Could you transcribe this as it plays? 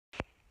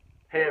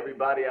Hey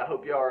everybody, I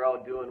hope y'all are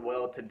all doing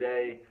well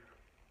today.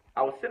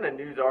 I was sent a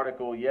news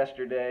article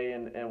yesterday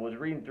and was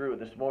reading through it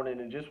this morning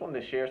and just wanted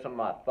to share some of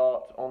my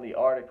thoughts on the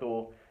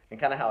article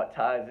and kind of how it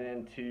ties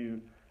into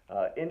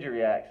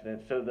injury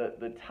accidents. So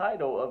the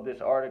title of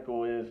this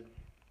article is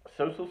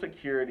Social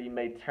Security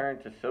May Turn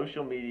to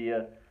Social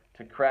Media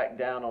to Crack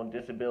Down on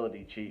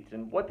Disability Cheats.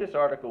 And what this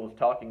article is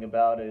talking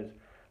about is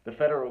the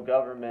federal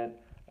government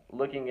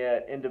looking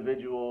at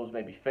individuals,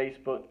 maybe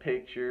Facebook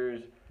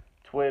pictures,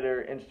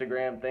 Twitter,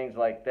 Instagram, things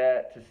like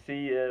that, to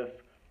see if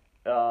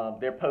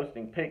they're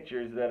posting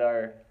pictures that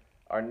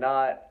are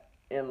not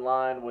in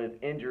line with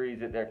injuries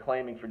that they're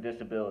claiming for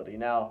disability.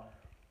 Now,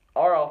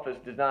 our office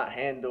does not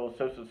handle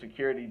Social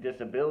Security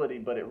disability,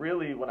 but it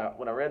really, when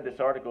I read this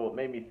article, it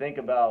made me think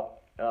about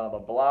a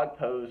blog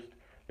post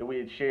that we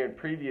had shared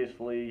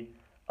previously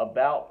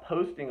about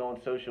posting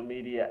on social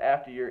media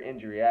after your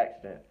injury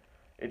accident.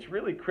 It's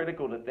really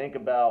critical to think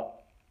about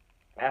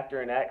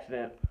after an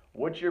accident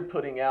what you're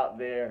putting out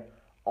there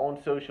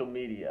on social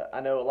media.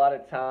 I know a lot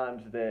of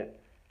times that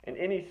in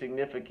any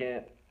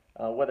significant,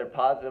 whether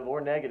positive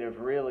or negative,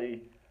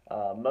 really,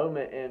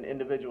 moment in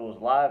individuals'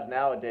 lives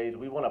nowadays,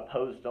 we want to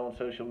post on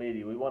social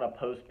media. We want to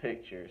post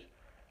pictures.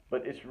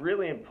 But it's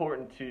really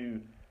important to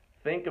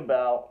think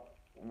about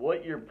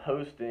what you're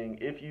posting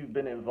if you've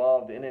been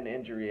involved in an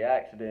injury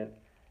accident,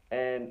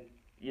 and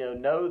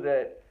know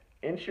that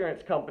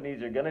insurance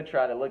companies are going to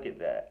try to look at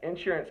that.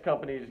 Insurance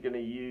companies are going to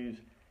use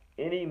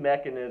any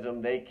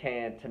mechanism they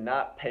can to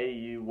not pay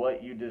you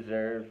what you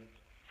deserve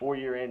for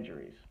your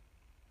injuries.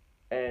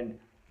 And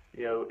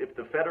if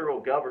the federal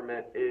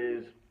government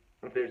if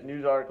there's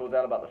news articles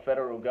out about the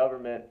federal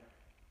government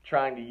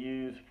trying to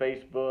use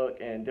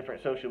Facebook and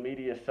different social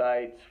media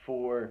sites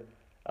for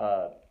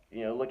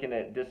looking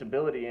at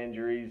disability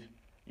injuries,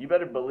 you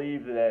better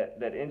believe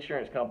that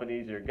insurance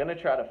companies are going to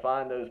try to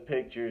find those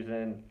pictures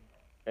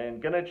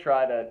and going to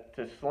try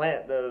to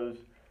slant those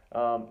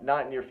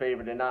not in your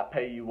favor, to not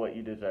pay you what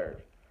you deserve.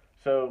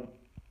 So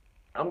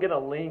I'm going to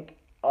link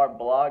our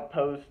blog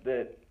post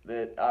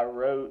that I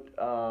wrote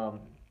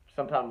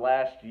sometime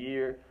last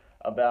year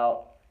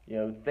about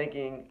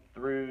thinking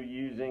through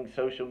using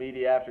social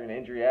media after an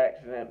injury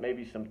accident,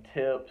 maybe some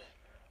tips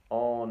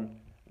on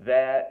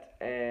that,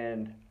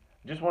 and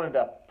just wanted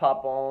to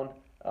pop on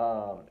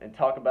and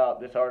talk about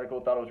this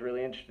article. Thought it was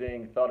really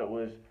interesting, thought it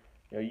was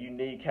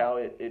unique how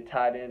it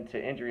tied into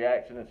injury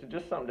accidents, and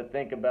just something to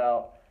think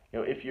about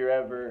if you're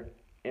ever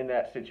in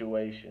that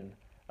situation.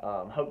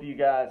 Hope you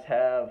guys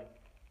have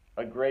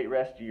a great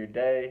rest of your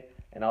day,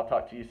 and I'll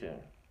talk to you soon.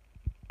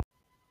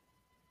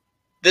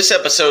 This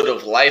episode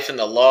of Life in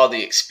the Law,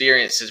 The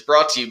Experience is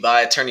brought to you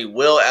by attorney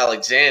Will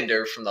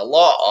Alexander from the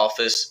law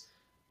office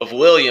of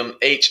William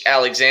H.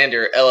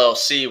 Alexander,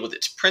 LLC, with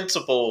its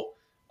principal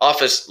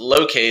office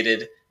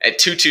located at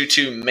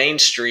 222 Main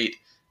Street,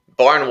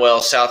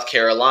 Barnwell, South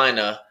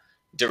Carolina,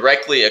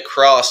 directly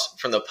across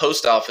from the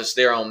post office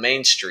there on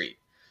Main Street.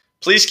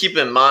 Please keep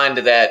in mind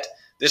that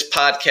this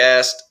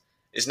podcast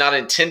is not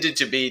intended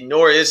to be,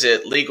 nor is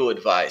it, legal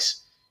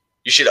advice.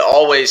 You should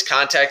always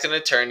contact an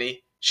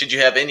attorney should you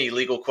have any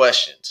legal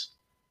questions.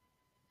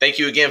 Thank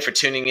you again for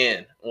tuning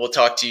in. We'll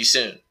talk to you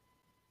soon.